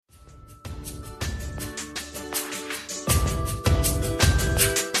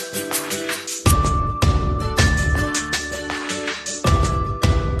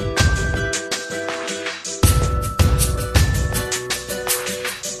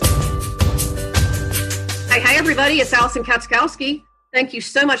everybody. It's Allison Katzkowski. Thank you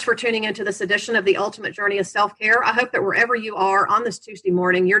so much for tuning into this edition of The Ultimate Journey of Self-Care. I hope that wherever you are on this Tuesday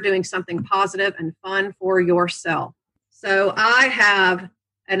morning, you're doing something positive and fun for yourself. So I have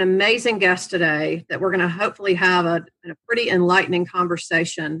an amazing guest today that we're going to hopefully have a pretty enlightening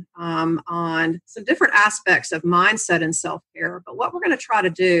conversation on some different aspects of mindset and self-care. But what we're going to try to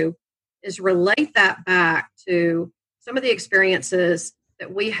do is relate that back to some of the experiences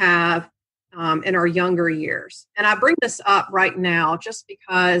that we have in our younger years. And I bring this up right now just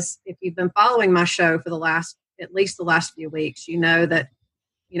because if you've been following my show for at least the last few weeks, you know that,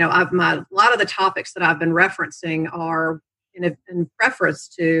 a lot of the topics that I've been referencing are in preference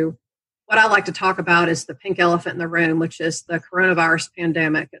to what I like to talk about is the pink elephant in the room, which is the coronavirus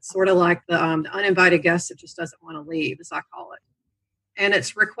pandemic. It's sort of like the uninvited guest that just doesn't want to leave, as I call it. And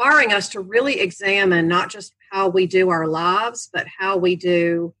it's requiring us to really examine not just how we do our lives, but how we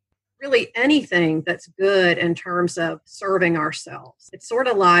do really anything that's good in terms of serving ourselves. It's sort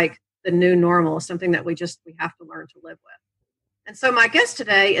of like the new normal, something that we have to learn to live with. And so my guest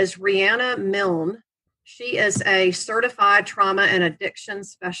today is Rhianna Milne. She is a certified trauma and addiction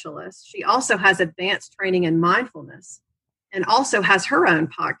specialist. She also has advanced training in mindfulness and also has her own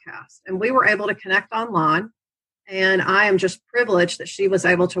podcast. And we were able to connect online. And I am just privileged that she was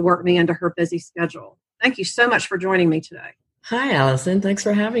able to work me into her busy schedule. Thank you so much for joining me today. Hi, Allison. Thanks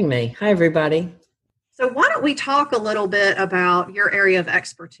for having me. Hi, everybody. So why don't we talk a little bit about your area of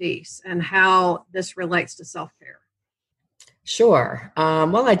expertise and how this relates to self-care? Sure.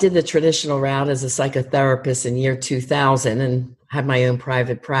 Well, I did the traditional route as a psychotherapist in year 2000 and had my own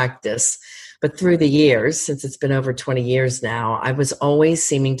private practice. But through the years, since it's been over 20 years now, I was always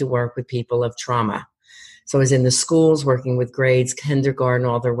seeming to work with people of trauma. So I was in the schools working with grades, kindergarten,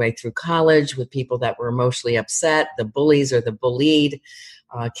 all their way through college with people that were emotionally upset, the bullies or the bullied,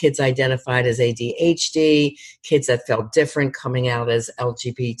 kids identified as ADHD, kids that felt different coming out as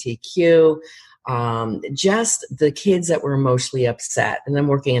LGBTQ, just the kids that were emotionally upset. And then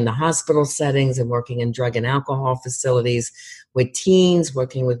working in the hospital settings and working in drug and alcohol facilities with teens,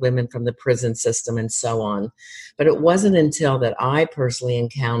 working with women from the prison system and so on. But it wasn't until that I personally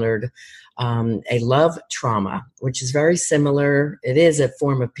encountered a love trauma, which is very similar. It is a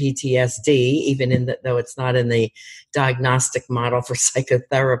form of PTSD, even though it's not in the diagnostic model for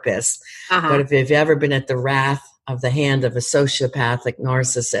psychotherapists. But if you've ever been at the wrath of the hand of a sociopathic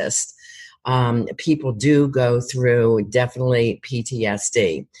narcissist, people do go through definitely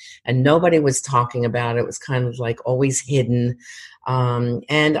PTSD. And nobody was talking about it. It was kind of like always hidden.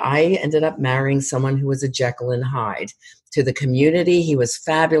 And I ended up marrying someone who was a Jekyll and Hyde. To the community, he was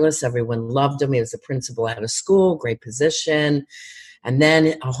fabulous. Everyone loved him. He was the principal at a school, great position. And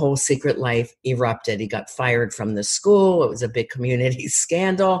then a whole secret life erupted. He got fired from the school. It was a big community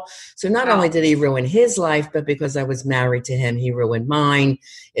scandal. So not only did he ruin his life, but because I was married to him, he ruined mine.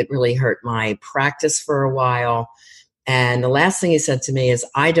 It really hurt my practice for a while. And the last thing he said to me is,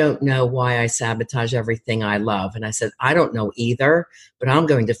 I don't know why I sabotage everything I love. And I said, I don't know either, but I'm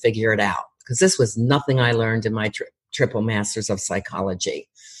going to figure it out. Because this was nothing I learned in my triple masters of psychology.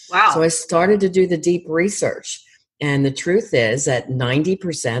 Wow. So I started to do the deep research. And the truth is that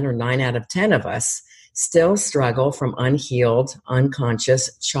 90% or 9 out of 10 of us still struggle from unhealed,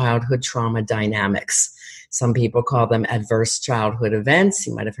 unconscious childhood trauma dynamics. Some people call them adverse childhood events.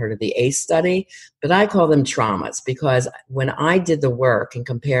 You might have heard of the ACE study, but I call them traumas because when I did the work and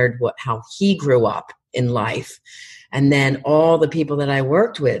compared how he grew up in life, and then all the people that I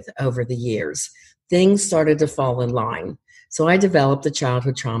worked with over the years, things started to fall in line. So I developed the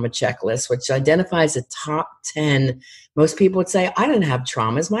childhood trauma checklist, which identifies the top 10. Most people would say, I didn't have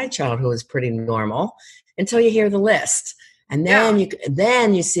traumas. My childhood was pretty normal until you hear the list. And then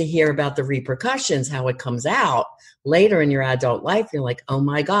you hear about the repercussions, how it comes out later in your adult life. You're like, oh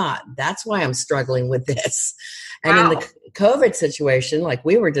my God, that's why I'm struggling with this. And in the COVID situation, like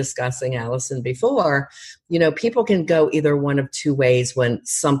we were discussing, Allison, before, people can go either one of two ways when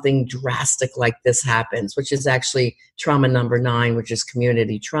something drastic like this happens, which is actually trauma number 9, which is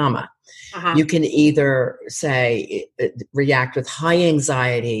community trauma. You can either react with high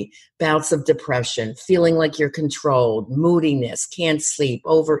anxiety, bouts of depression, feeling like you're controlled, moodiness, can't sleep,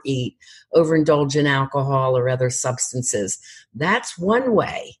 overeat, overindulge in alcohol or other substances. That's one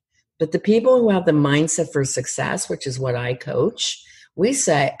way. But the people who have the mindset for success, which is what I coach, we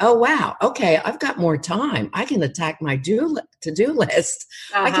say, oh, wow, okay, I've got more time. I can attack my to-do list.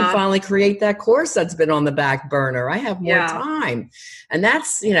 I can finally create that course that's been on the back burner. I have more time. And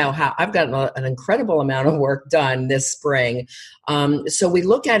that's, how I've got an incredible amount of work done this spring. So we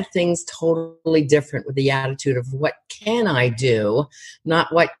look at things totally different with the attitude of what can I do,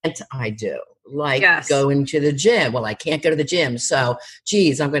 not what can't I do. like Yes. going to the gym. Well, I can't go to the gym, so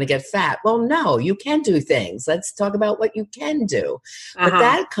geez, I'm going to get fat. Well, no, you can do things. Let's talk about what you can do. But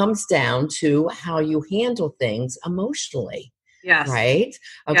that comes down to how you handle things emotionally, Yes. right?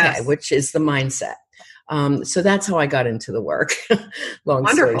 Okay, Yes. which is the mindset. So that's how I got into the work. Long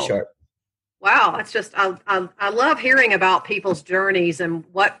Wonderful. story short. Wow, that's just I love hearing about people's journeys and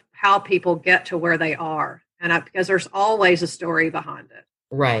how people get to where they are, and because there's always a story behind it.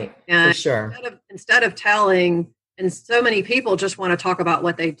 Right, And for sure. Instead of telling, and so many people just want to talk about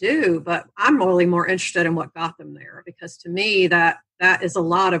what they do, but I'm really more interested in what got them there, because to me that is a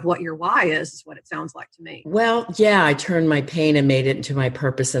lot of what your why is what it sounds like to me. Well, yeah, I turned my pain and made it into my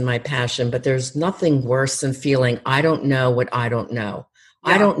purpose and my passion, but there's nothing worse than feeling I don't know what I don't know.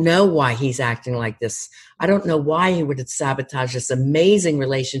 Yeah. I don't know why he's acting like this. I don't know why he would sabotage this amazing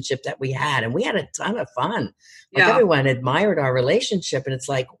relationship that we had. And we had a ton of fun. Like everyone admired our relationship. And it's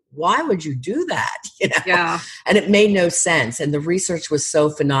like, why would you do that? You know? Yeah. And it made no sense. And the research was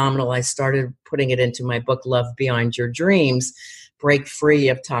so phenomenal. I started putting it into my book, Love Beyond Your Dreams, Break Free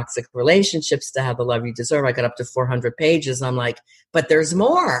of Toxic Relationships to Have the Love You Deserve. I got up to 400 pages. I'm like, but there's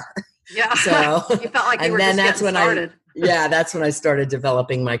more. Yeah. So you felt like you were just getting started. That's when I started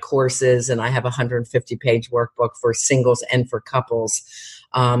developing my courses, and I have a 150-page workbook for singles and for couples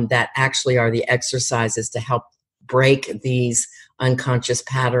that actually are the exercises to help break these unconscious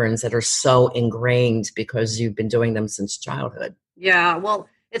patterns that are so ingrained because you've been doing them since childhood. Yeah, well,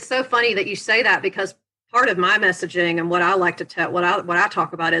 it's so funny that you say that, because part of my messaging and what I like to tell, what I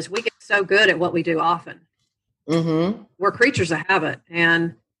talk about is we get so good at what we do often. Mm-hmm. We're creatures of habit,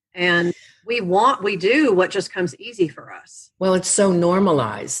 and we do what just comes easy for us. Well, it's so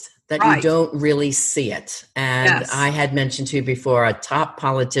normalized that you don't really see it. And I had mentioned to you before, a top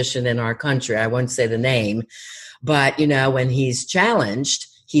politician in our country, I won't say the name, but when he's challenged,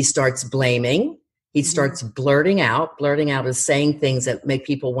 he starts blaming. He starts blurting out is saying things that make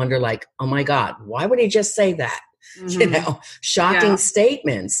people wonder, like, oh my God, why would he just say that? Shocking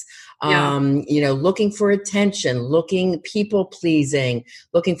statements. Looking for attention, people pleasing,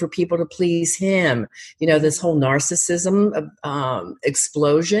 looking for people to please him. This whole narcissism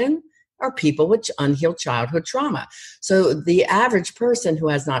explosion are people with unhealed childhood trauma. So the average person who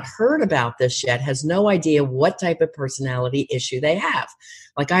has not heard about this yet has no idea what type of personality issue they have.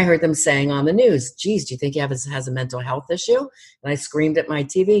 Like I heard them saying on the news, geez, do you think he has a mental health issue? And I screamed at my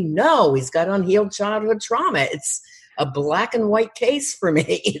TV, no, he's got unhealed childhood trauma. It's a black and white case for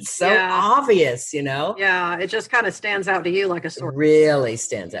me. It's so obvious, Yeah, it just kind of stands out to you like a sore. Really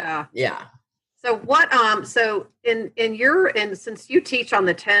stands out. Yeah. So what? So since you teach on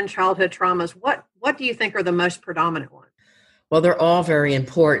the 10 childhood traumas, what do you think are the most predominant ones? Well, they're all very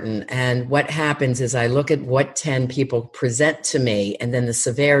important. And what happens is I look at what 10 people present to me, and then the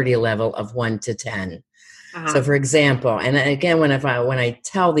severity level of 1 to 10. So, for example, and again, when I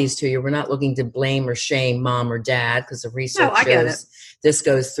tell these to you, we're not looking to blame or shame mom or dad, because the research shows this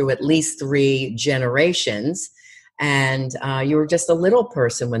goes through at least 3 generations. And you were just a little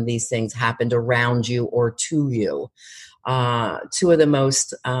person when these things happened around you or to you. 2 of the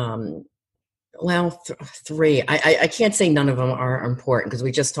most, 3. I can't say none of them are important, because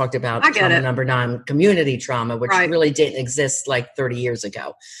we just talked about trauma number 9, community trauma, which really didn't exist like 30 years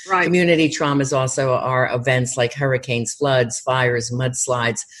ago. Right. Community traumas also are events like hurricanes, floods, fires,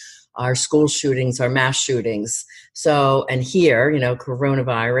 mudslides, our school shootings, our mass shootings. So, and here,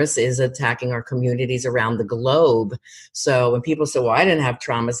 coronavirus is attacking our communities around the globe. So when people say, well, I didn't have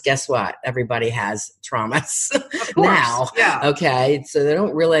traumas, guess what? Everybody has traumas now. Yeah. Okay. So they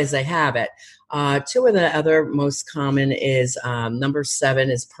don't realize they have it. 2 of the other most common is number 7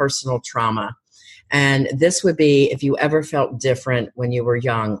 is personal trauma. And this would be if you ever felt different when you were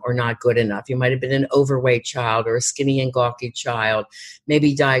young or not good enough. You might have been an overweight child or a skinny and gawky child,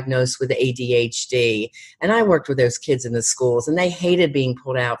 maybe diagnosed with ADHD. And I worked with those kids in the schools, and they hated being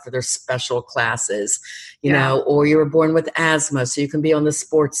pulled out for their special classes, or you were born with asthma, so you can be on the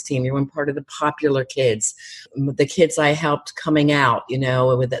sports team. You were part of the popular kids. The kids I helped coming out,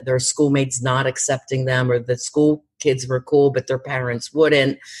 with their schoolmates not accepting them, or the school kids were cool, but their parents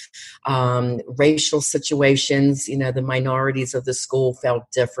wouldn't. Racial situations, the minorities of the school felt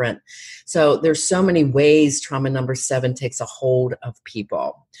different. So there's so many ways trauma number 7 takes a hold of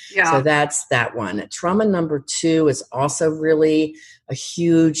people. Yeah. So that's that one. Trauma number 2 is also really a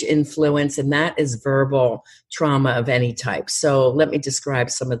huge influence, and that is verbal trauma of any type. So let me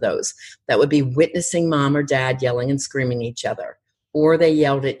describe some of those. That would be witnessing mom or dad yelling and screaming at each other, or they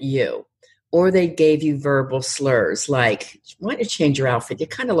yelled at you. Or they gave you verbal slurs like, why don't you change your outfit? You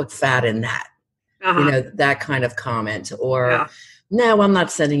kind of look fat in that. That kind of comment. Or no, I'm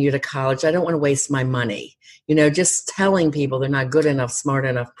not sending you to college. I don't want to waste my money. Just telling people they're not good enough, smart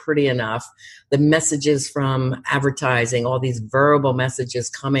enough, pretty enough. The messages from advertising, all these verbal messages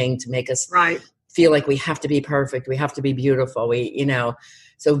coming to make us feel like we have to be perfect. We have to be beautiful.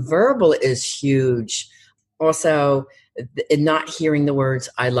 So verbal is huge. Also, not hearing the words,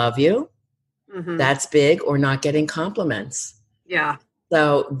 I love you. Mm-hmm. That's big, or not getting compliments. Yeah.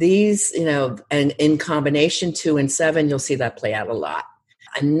 So these, and in combination 2 and 7, you'll see that play out a lot.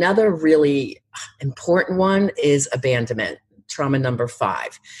 Another really important one is abandonment, trauma number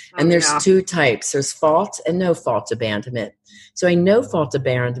 5. And there's 2 types. There's fault and no fault abandonment. So a no fault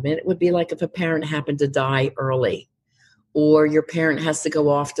abandonment, it would be like if a parent happened to die early, or your parent has to go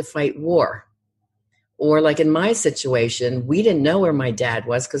off to fight war. Or like in my situation, we didn't know where my dad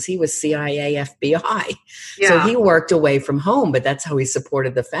was because he was CIA, FBI. Yeah. So he worked away from home, but that's how he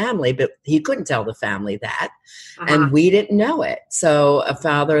supported the family. But he couldn't tell the family that. And we didn't know it. So a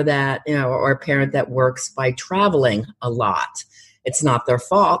father that, or a parent that works by traveling a lot, it's not their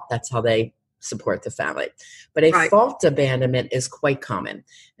fault. That's how they support the family. But a fault abandonment is quite common.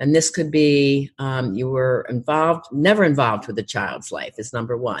 And this could be you were never involved with the child's life is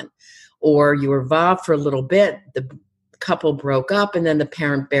number 1. Or you were involved for a little bit, the couple broke up, and then the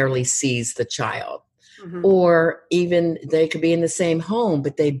parent barely sees the child. Mm-hmm. Or even they could be in the same home,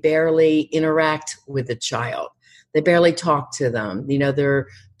 but they barely interact with the child. They barely talk to them. They're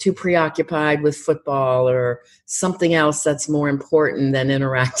too preoccupied with football or something else that's more important than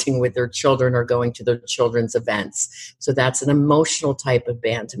interacting with their children or going to their children's events. So that's an emotional type of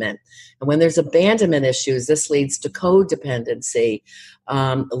abandonment. And when there's abandonment issues, this leads to codependency,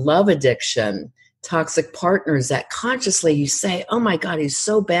 love addiction, toxic partners that consciously you say, oh my God, he's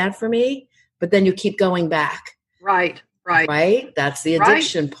so bad for me. But then you keep going back. Right. That's the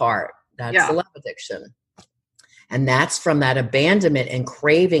addiction part. That's the love addiction. And that's from that abandonment and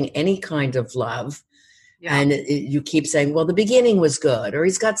craving any kind of love. Yeah. And you keep saying, well, the beginning was good, or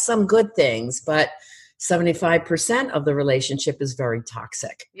he's got some good things, but 75% of the relationship is very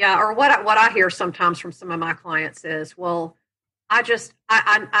toxic. Yeah. Or what I hear sometimes from some of my clients is, well, I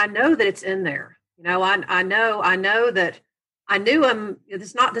know that it's in there. I know that I knew him.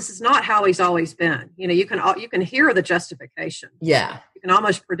 This is not how he's always been. You can hear the justification. Yeah. You can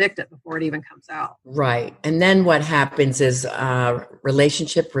almost predict it before it even comes out. Right. And then what happens is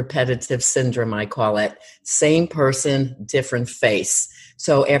relationship repetitive syndrome, I call it. Same person, different face.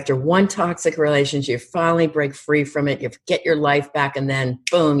 So after one toxic relationship, you finally break free from it, you get your life back, and then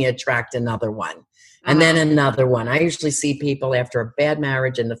boom, you attract another one. And then another one. I usually see people after a bad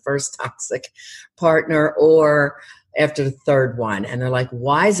marriage and the first toxic partner, or after the third one. And they're like,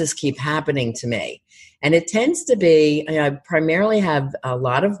 why does this keep happening to me? And it tends to be, I primarily have a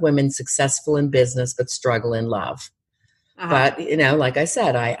lot of women successful in business, but struggle in love. But, like I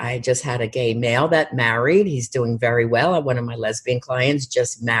said, I just had a gay male that married. He's doing very well. One of my lesbian clients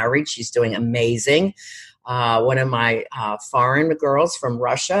just married. She's doing amazing. One of my foreign girls from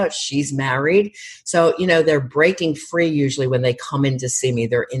Russia, she's married. So, they're breaking free usually when they come in to see me.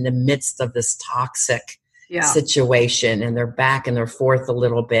 They're in the midst of this toxic situation, and they're back and they're forth a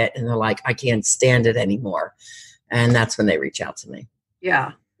little bit, and they're like, I can't stand it anymore. And that's when they reach out to me.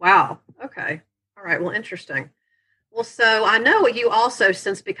 Yeah. Wow. Okay. All right. Well, interesting. Well, so I know you also,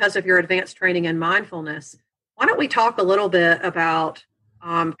 because of your advanced training in mindfulness, why don't we talk a little bit about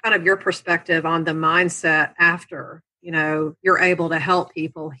kind of your perspective on the mindset after, you're able to help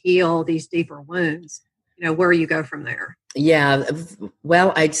people heal these deeper wounds, where you go from there. Yeah.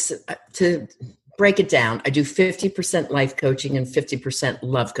 Well, to break it down, I do 50% life coaching and 50%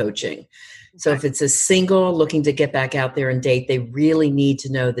 love coaching. So if it's a single looking to get back out there and date, they really need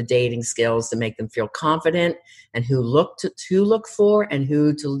to know the dating skills to make them feel confident, and who to look for, and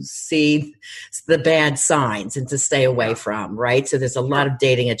who to see the bad signs and to stay away from, right? So there's a lot of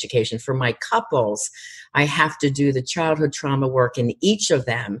dating education. For my couples, I have to do the childhood trauma work in each of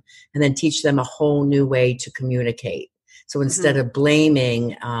them and then teach them a whole new way to communicate. So instead of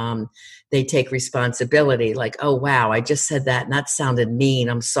blaming, they take responsibility, like, oh, wow, I just said that and that sounded mean.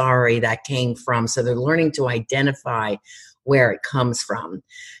 I'm sorry, that came from. So they're learning to identify where it comes from.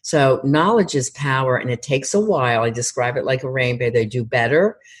 So knowledge is power, and it takes a while. I describe it like a rainbow. They do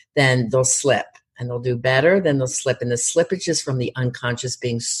better, then they'll slip. And they'll do better, then they'll slip. And the slippage is from the unconscious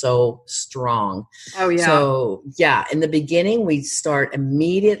being so strong. Oh, yeah. So, in the beginning, we start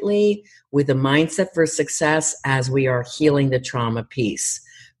immediately with a mindset for success as we are healing the trauma piece.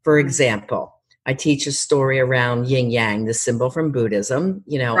 For example, I teach a story around yin yang, the symbol from Buddhism.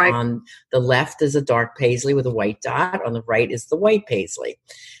 Right. On the left is a dark paisley with a white dot. On the right is the white paisley.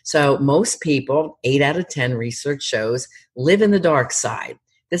 So most people, 8 out of 10 research shows, live in the dark side.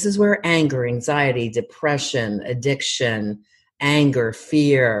 This is where anger, anxiety, depression, addiction, anger,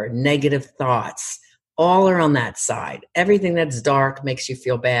 fear, negative thoughts, all are on that side. Everything that's dark makes you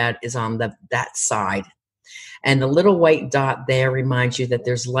feel bad is on that side. And the little white dot there reminds you that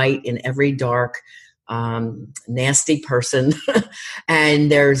there's light in every dark, nasty person.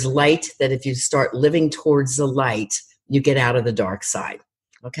 And there's light that if you start living towards the light, you get out of the dark side.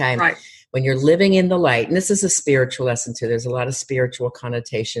 Okay? Right. When you're living in the light, and this is a spiritual lesson too, there's a lot of spiritual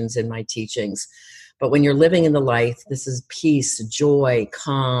connotations in my teachings. But when you're living in the light, this is peace, joy,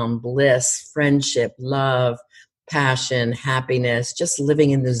 calm, bliss, friendship, love, passion, happiness, just living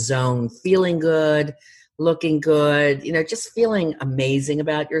in the zone, feeling good, looking good, just feeling amazing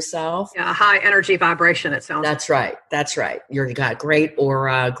about yourself. Yeah, a high energy vibration, it sounds. That's right. That's right. You've got great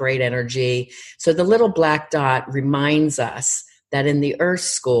aura, great energy. So the little black dot reminds us that in the Earth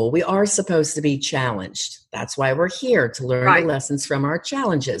School, we are supposed to be challenged. That's why we're here, to learn the lessons from our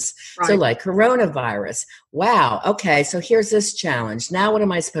challenges. Right. So like coronavirus. Wow. Okay. So here's this challenge. Now what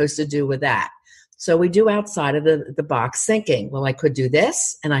am I supposed to do with that? So we do outside of the box thinking. Well, I could do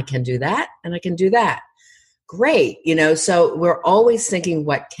this, and I can do that, and I can do that. Great. So we're always thinking,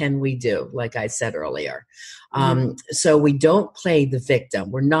 what can we do? Like I said earlier. So we don't play the victim.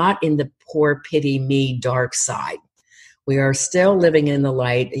 We're not in the poor, pity me, dark side. We are still living in the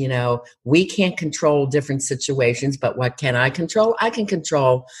light. We can't control different situations, but what can I control? I can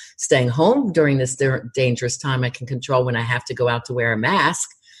control staying home during this dangerous time. I can control when I have to go out to wear a mask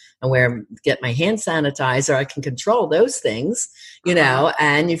and get my hand sanitizer. I can control those things,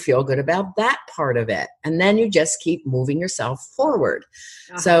 and you feel good about that part of it. And then you just keep moving yourself forward.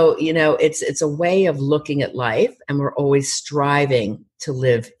 So, it's a way of looking at life, and we're always striving to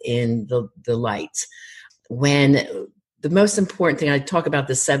live in the light. When the most important thing, I talk about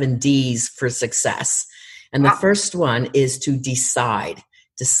the 7 Ds for success. And the first one is to decide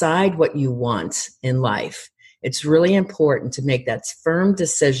what you want in life. It's really important to make that firm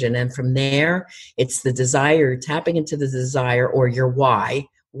decision. And from there, it's the desire, tapping into the desire or your why.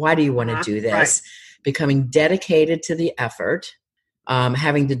 Why do you want to do this? Right. Becoming dedicated to the effort,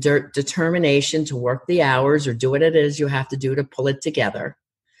 having the determination to work the hours or do what it is you have to do to pull it together.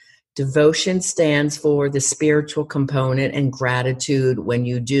 Devotion stands for the spiritual component, and gratitude when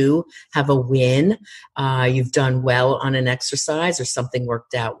you do have a win. You've done well on an exercise or something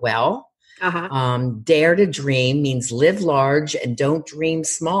worked out well. Dare to dream means live large and don't dream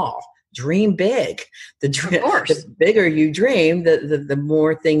small. Dream big. The bigger you dream, the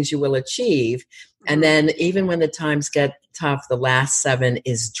more things you will achieve. And then even when the times get tough, the last 7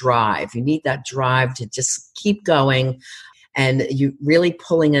 is drive. You need that drive to just keep going. And you really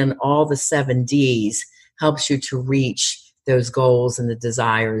pulling in all the 7 Ds helps you to reach those goals and the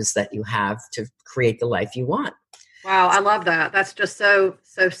desires that you have to create the life you want. Wow, I love that. That's just so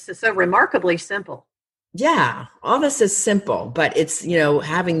remarkably simple. Yeah, all this is simple, but it's,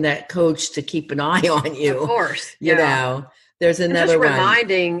 having that coach to keep an eye on you. Of course. There's another one.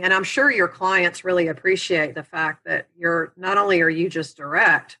 Reminding, and I'm sure your clients really appreciate the fact that you're not only are you just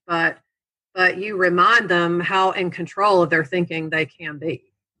direct, but you remind them how in control of their thinking they can be.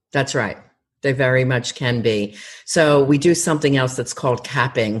 That's right. They very much can be. So we do something else that's called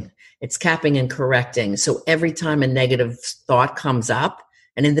capping. It's capping and correcting. So every time a negative thought comes up,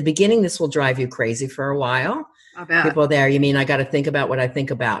 and in the beginning, this will drive you crazy for a while. I bet. People there, you mean I got to think about what I think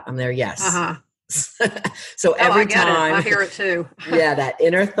about? I'm there, yes. So every time I hear it too. Yeah, that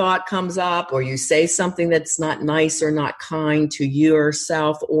inner thought comes up, or you say something that's not nice or not kind to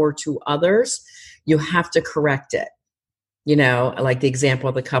yourself or to others, you have to correct it. Like the example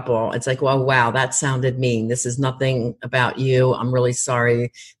of the couple, it's like, well, wow, that sounded mean. This is nothing about you. I'm really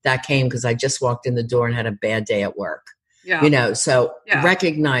sorry that came because I just walked in the door and had a bad day at work. Yeah.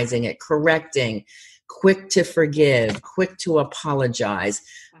 Recognizing it, correcting, quick to forgive, quick to apologize.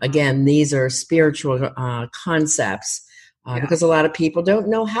 Again, these are spiritual concepts because a lot of people don't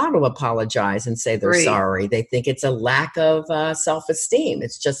know how to apologize and say they're sorry. They think it's a lack of self-esteem.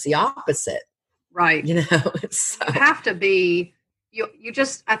 It's just the opposite. Right. You have to be,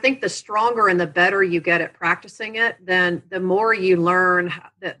 I think the stronger and the better you get at practicing it, then the more you learn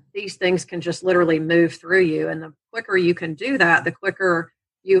that these things can just literally move through you. And the quicker you can do that,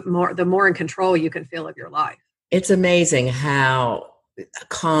 the more in control you can feel of your life. It's amazing how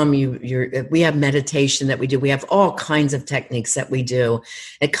calm you. We have meditation that we do. We have all kinds of techniques that we do.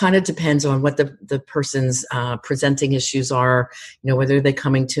 It kind of depends on what the person's presenting issues are, whether they're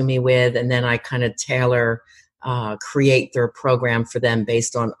coming to me with, and then I kind of tailor, create their program for them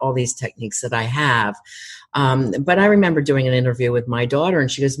based on all these techniques that I have. But I remember doing an interview with my daughter,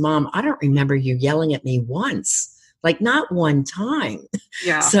 and she goes, "Mom, I don't remember you yelling at me once. Like, not one time."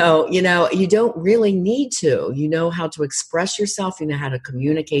 Yeah. So, you don't really need to. You know how to express yourself. You know how to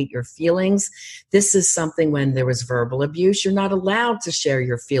communicate your feelings. This is something when there was verbal abuse, you're not allowed to share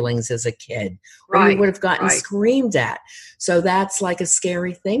your feelings as a kid, or Right. you would have gotten Right. screamed at. So that's like a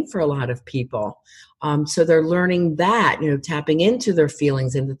scary thing for a lot of people. So they're learning that, tapping into their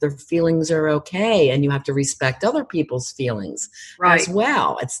feelings and that their feelings are okay. And you have to respect other people's feelings Right. as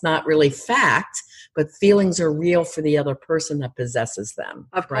well. It's not really fact, but feelings are real for the other person that possesses them.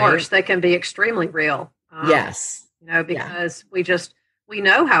 Of right? course, they can be extremely real. Yes. Because we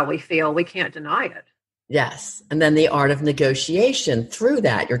know how we feel. We can't deny it. Yes. And then the art of negotiation through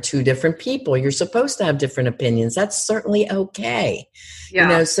that. You're two different people. You're supposed to have different opinions. That's certainly okay.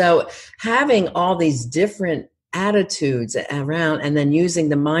 Yeah. So having all these different attitudes around and then using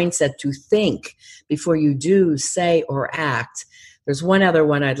the mindset to think before you do say or act. There's one other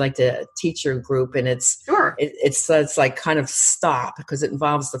one I'd like to teach your group, and it's Sure. It's like kind of stop, because it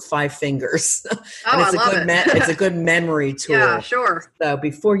involves the 5 fingers. Oh, And it's I love it. it's a good memory tool. Yeah, sure. So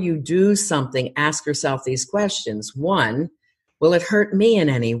before you do something, ask yourself these questions. 1, will it hurt me in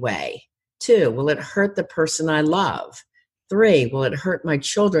any way? 2, will it hurt the person I love? 3, will it hurt my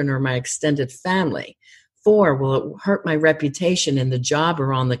children or my extended family? 4, will it hurt my reputation in the job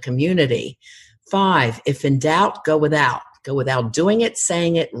or on the community? 5, if in doubt, go without. Go without doing it,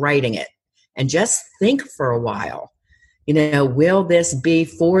 saying it, writing it. And just think for a while. Will this be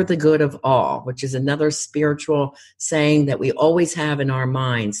for the good of all? Which is another spiritual saying that we always have in our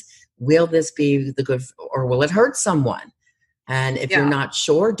minds. Will this be the good, or will it hurt someone? And if you're not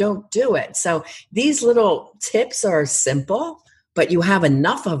sure, don't do it. So these little tips are simple, but you have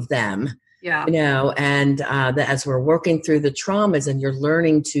enough of them. Yeah. And as we're working through the traumas and you're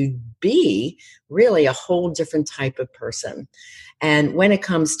learning to be really a whole different type of person. And when it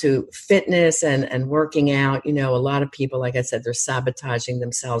comes to fitness and working out, a lot of people, like I said, they're sabotaging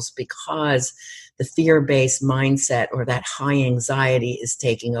themselves because the fear-based mindset or that high anxiety is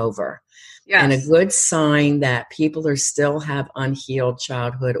taking over. Yes. And a good sign that people are still have unhealed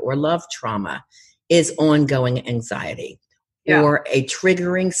childhood or love trauma is ongoing anxiety. Yeah. Or a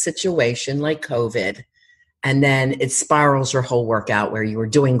triggering situation like COVID, and then it spirals your whole workout where you were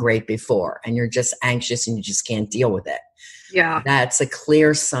doing great before and you're just anxious and you just can't deal with it. Yeah. That's a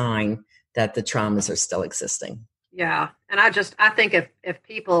clear sign that the traumas are still existing. Yeah. And I think if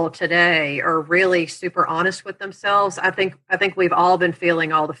people today are really super honest with themselves, I think we've all been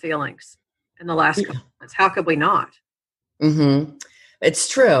feeling all the feelings in the last couple months. How could we not? Mm-hmm. It's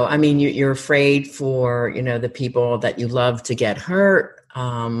true. I mean, you're afraid for, the people that you love to get hurt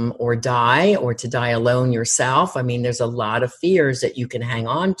or die, or to die alone yourself. I mean, there's a lot of fears that you can hang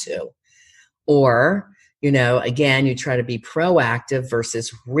on to. Or, again, you try to be proactive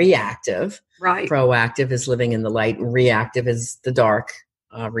versus reactive. Right. Proactive is living in the light, and reactive is the dark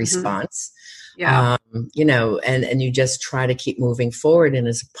response. Yeah. And you just try to keep moving forward in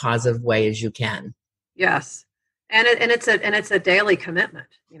as positive way as you can. Yes. And it's a daily commitment.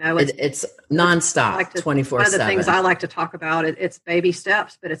 It's nonstop, 24/7. One of the things I like to talk about, it's baby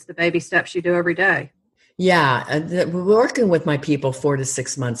steps, but it's the baby steps you do every day. Yeah, working with my people 4 to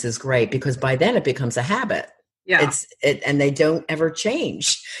 6 months is great, because by then it becomes a habit. Yeah. And they don't ever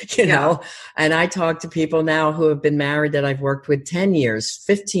change, know. And I talk to people now who have been married that I've worked with 10 years,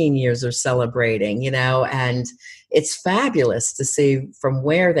 15 years are celebrating, and it's fabulous to see from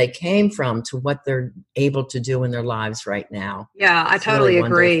where they came from to what they're able to do in their lives right now. Yeah, I totally really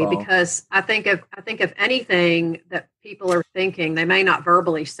agree, wonderful. because I think if anything that people are thinking, they may not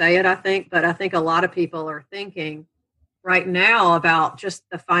verbally say it, but I think a lot of people are thinking right now about just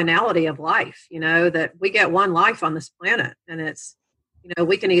the finality of life, that we get one life on this planet, and it's,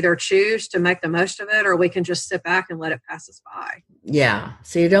 we can either choose to make the most of it, or we can just sit back and let it pass us by. Yeah.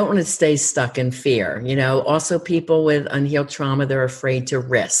 So you don't want to stay stuck in fear. Also people with unhealed trauma, they're afraid to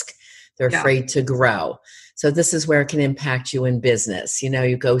risk. They're afraid to grow. So this is where it can impact you in business.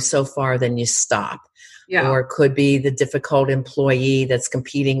 You go so far, then you stop. Yeah. Or it could be the difficult employee that's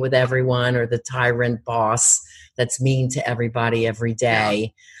competing with everyone, or the tyrant boss that's mean to everybody every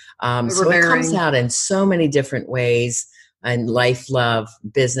day. So it comes out in so many different ways, in life, love,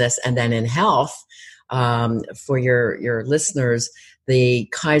 business, and then in health. For your listeners, The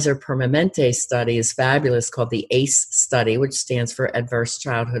Kaiser Permanente study is fabulous, called the ACE study, which stands for Adverse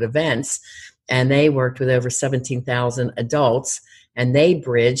Childhood Events. And they worked with over 17,000 adults, and they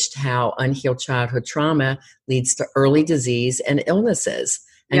bridged how unhealed childhood trauma leads to early disease and illnesses.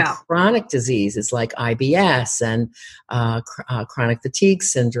 And chronic diseases like IBS and chronic fatigue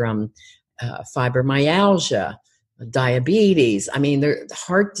syndrome, fibromyalgia, diabetes. I mean,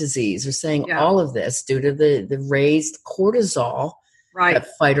 heart disease. They're saying all of this due to the raised cortisol. Right.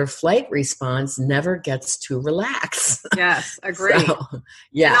 That fight or flight response never gets to relax. Yes, agree. So,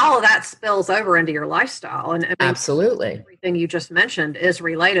 yeah. And all of that spills over into your lifestyle. And I mean, absolutely. Everything you just mentioned is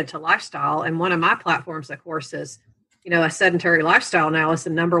related to lifestyle. And one of my platforms, of course, is, a sedentary lifestyle now is the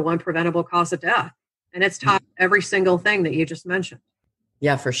number one preventable cause of death. And it's tied to every single thing that you just mentioned.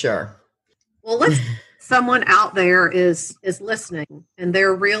 Yeah, for sure. Well, let's someone out there is listening and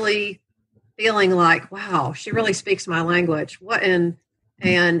they're really feeling like, wow, she really speaks my language.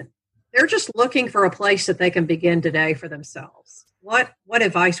 And they're just looking for a place that they can begin today for themselves. What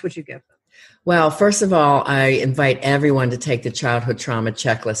advice would you give them? Well, first of all, I invite everyone to take the childhood trauma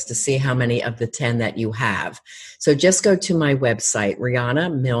checklist to see how many of the 10 that you have. So just go to my website,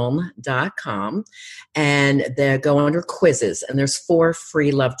 RihannaMilne.com, and go under quizzes, and there's 4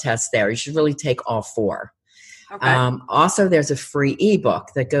 free love tests there. You should really take all 4. Okay. Also, there's a free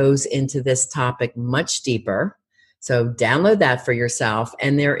ebook that goes into this topic much deeper. So download that for yourself.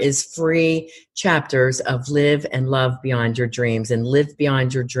 And there is free chapters of Live and Love Beyond Your Dreams. And Live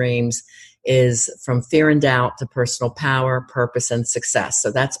Beyond Your Dreams is from fear and doubt to personal power, purpose, and success.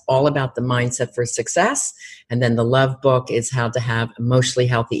 So that's all about the mindset for success. And then the love book is how to have emotionally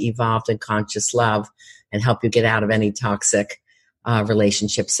healthy, evolved, and conscious love and help you get out of any toxic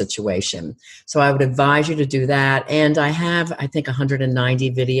relationship situation. So I would advise you to do that. And I have, I think,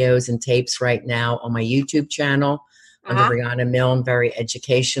 190 videos and tapes right now on my YouTube channel under Rihanna Milne, very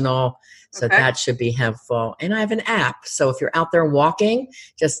educational. So that should be helpful. And I have an app. So if you're out there walking,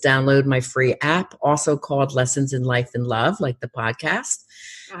 just download my free app, also called Lessons in Life and Love, like the podcast.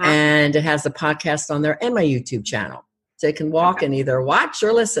 And it has the podcast on there and my YouTube channel. So you can walk and either watch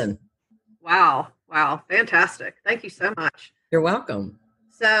or listen. Wow. Fantastic. Thank you so much. You're welcome.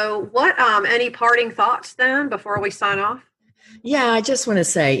 So what, any parting thoughts then before we sign off? Yeah, I just want to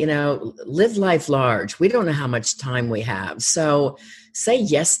say, live life large. We don't know how much time we have. So say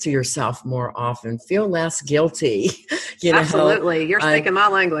yes to yourself more often. Feel less guilty. Absolutely. You're speaking my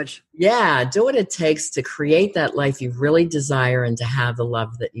language. Yeah. Do what it takes to create that life you really desire and to have the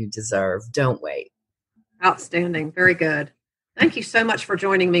love that you deserve. Don't wait. Outstanding. Very good. Thank you so much for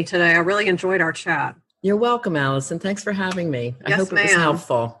joining me today. I really enjoyed our chat. You're welcome, Allison. Thanks for having me. I hope it was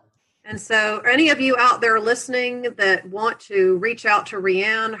helpful. And so any of you out there listening that want to reach out to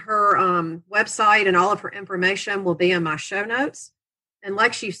Rihanna, her website and all of her information will be in my show notes. And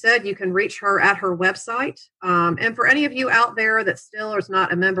like she said, you can reach her at her website. And for any of you out there that still is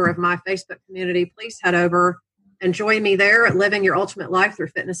not a member of my Facebook community, please head over and join me there at Living Your Ultimate Life Through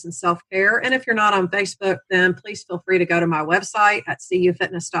Fitness and Self-Care. And if you're not on Facebook, then please feel free to go to my website at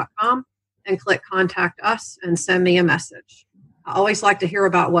cufitness.com and click Contact Us and send me a message. I always like to hear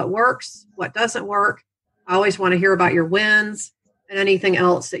about what works, what doesn't work. I always want to hear about your wins and anything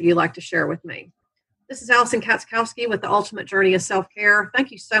else that you'd like to share with me. This is Allison Katzkowski with The Ultimate Journey of Self-Care. Thank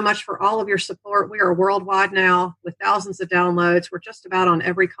you so much for all of your support. We are worldwide now with thousands of downloads. We're just about on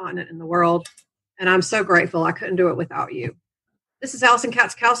every continent in the world. And I'm so grateful. I couldn't do it without you. This is Allison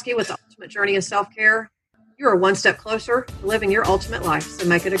Katzkowski with The Ultimate Journey of Self-Care. You're one step closer to living your ultimate life, so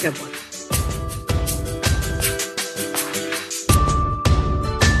make it a good one.